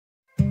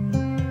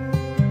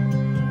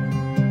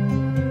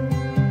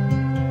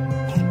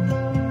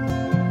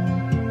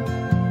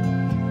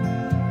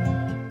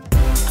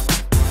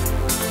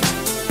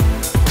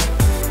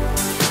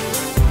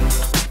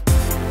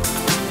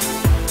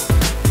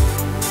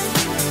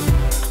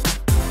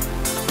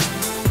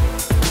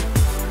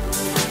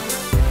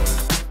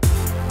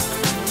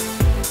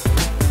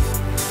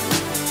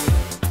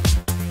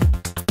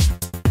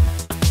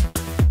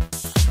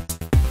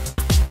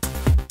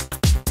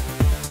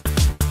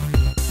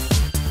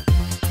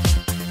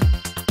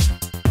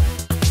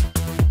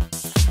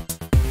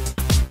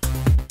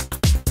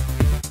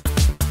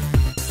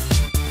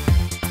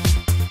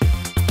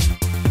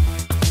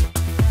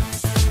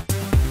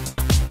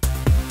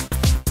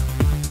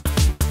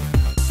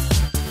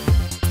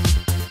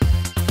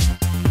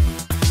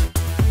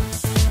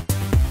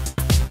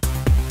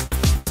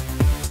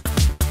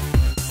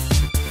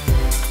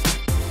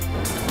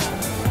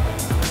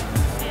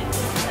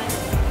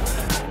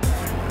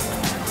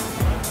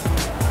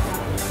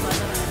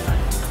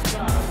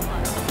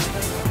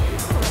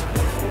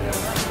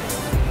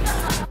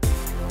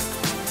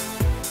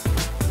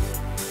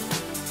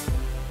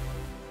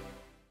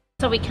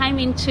we came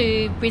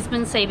into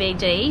Brisbane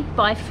CBD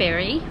by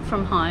ferry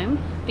from home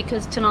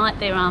because tonight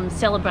they're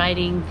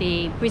celebrating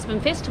the Brisbane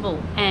Festival,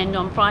 and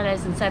on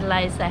Fridays and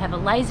Saturdays they have a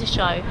laser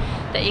show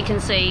that you can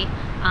see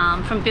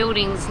from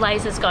buildings,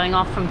 lasers going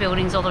off from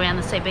buildings all around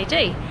the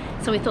CBD.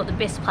 So we thought the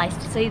best place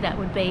to see that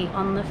would be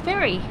on the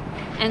ferry.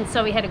 And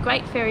so we had a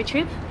great ferry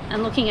trip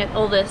and looking at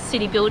all the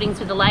city buildings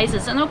with the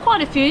lasers, and there were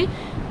quite a few,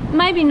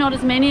 maybe not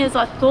as many as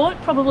I thought,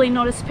 probably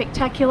not as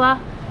spectacular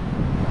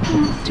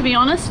to be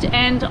honest,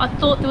 and I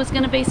thought there was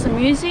going to be some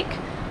music.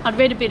 I'd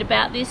read a bit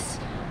about this,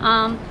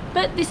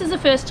 but this is the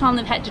first time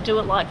they've had to do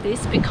it like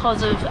this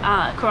because of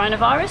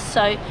coronavirus.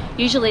 So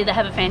usually they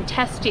have a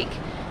fantastic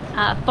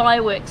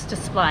fireworks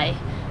display.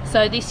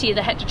 So this year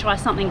they had to try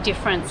something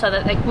different so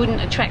that they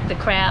wouldn't attract the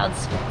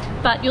crowds.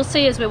 But you'll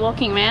see as we're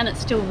walking around, it's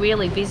still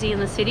really busy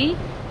in the city.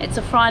 It's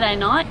a Friday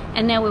night,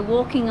 and now we're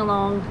walking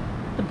along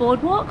the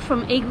boardwalk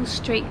from Eagle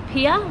Street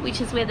Pier,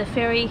 which is where the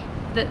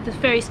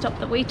ferry stop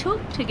that we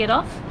took to get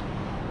off.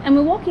 And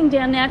we're walking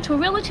down now to a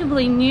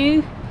relatively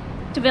new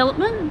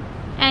development,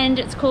 and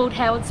it's called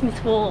Howard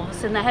Smith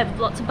Wharves, and they have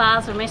lots of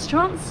bars and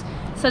restaurants.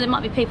 So there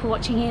might be people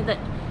watching here that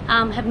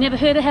have never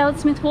heard of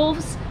Howard Smith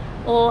Wharves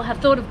or have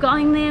thought of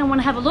going there and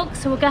want to have a look.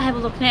 So we'll go have a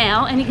look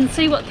now, and you can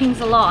see what things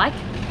are like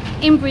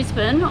in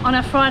Brisbane on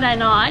a Friday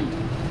night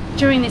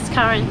during this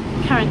current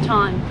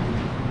time.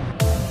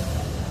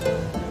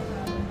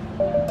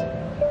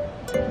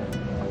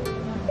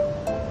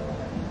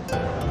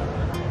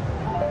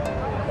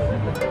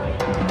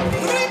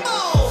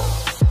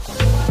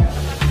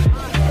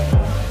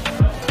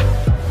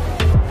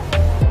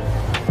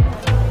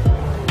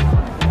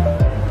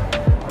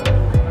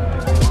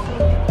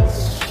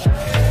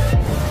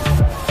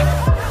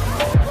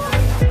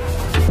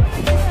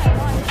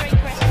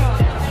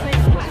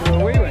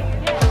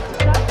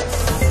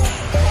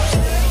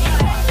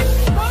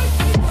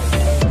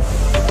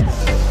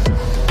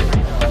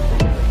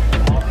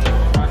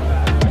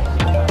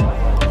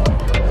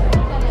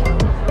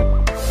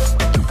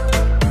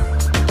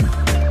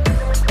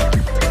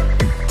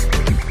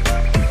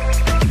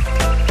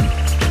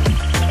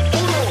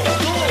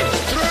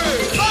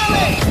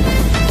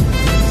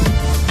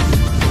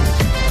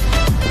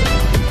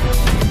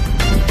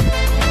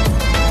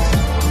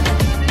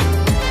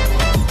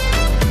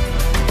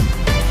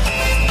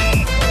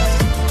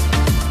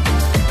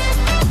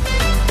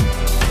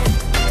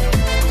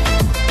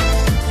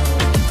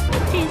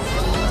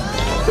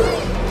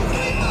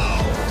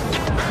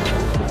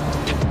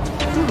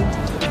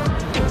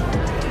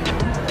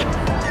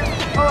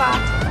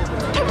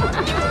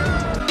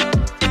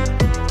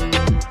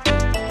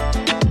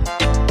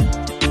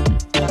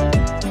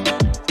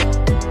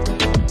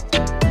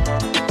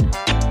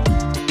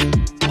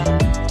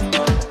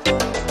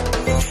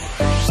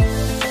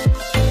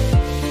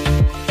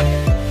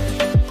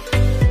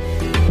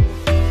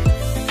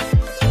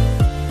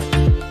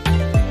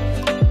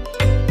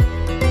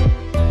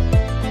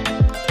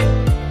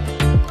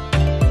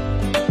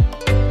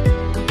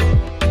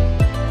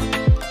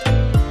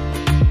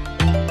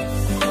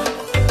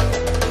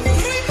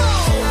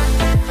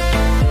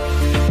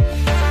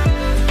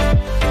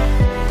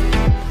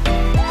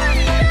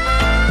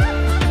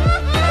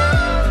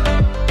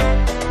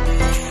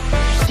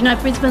 You know,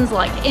 Brisbane's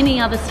like any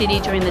other city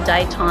during the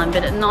daytime,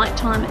 but at night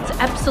time it's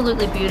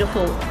absolutely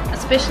beautiful,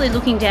 especially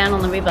looking down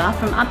on the river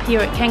from up here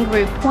at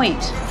Kangaroo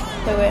Point,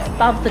 where we're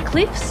above the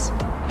cliffs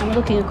and we're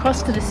looking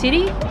across to the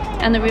city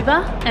and the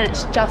river, and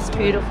it's just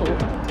beautiful.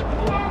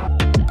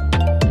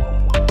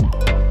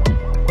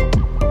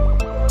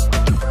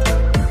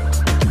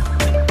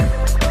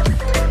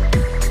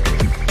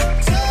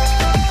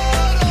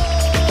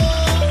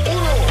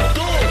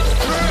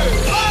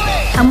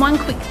 And one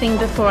quick thing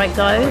before I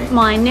go,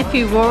 my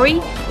nephew Rory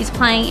is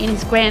playing in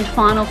his grand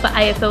final for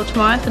AFL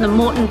tomorrow for the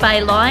Moreton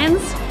Bay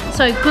Lions.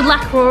 So good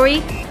luck,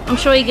 Rory. I'm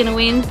sure you're going to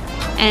win,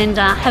 and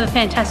have a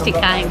fantastic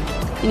game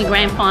in your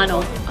grand final.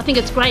 I think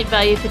it's great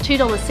value for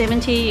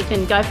 $2.70. You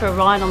can go for a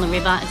ride on the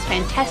river. It's a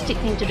fantastic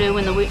thing to do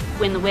when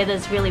the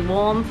weather's really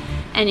warm,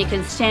 and you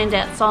can stand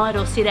outside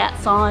or sit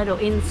outside or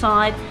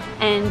inside,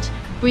 and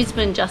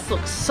Brisbane just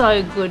looks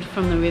so good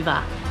from the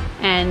river.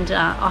 And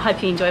I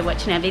hope you enjoy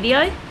watching our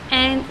video,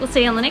 and we'll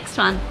see you on the next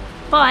one.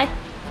 Bye.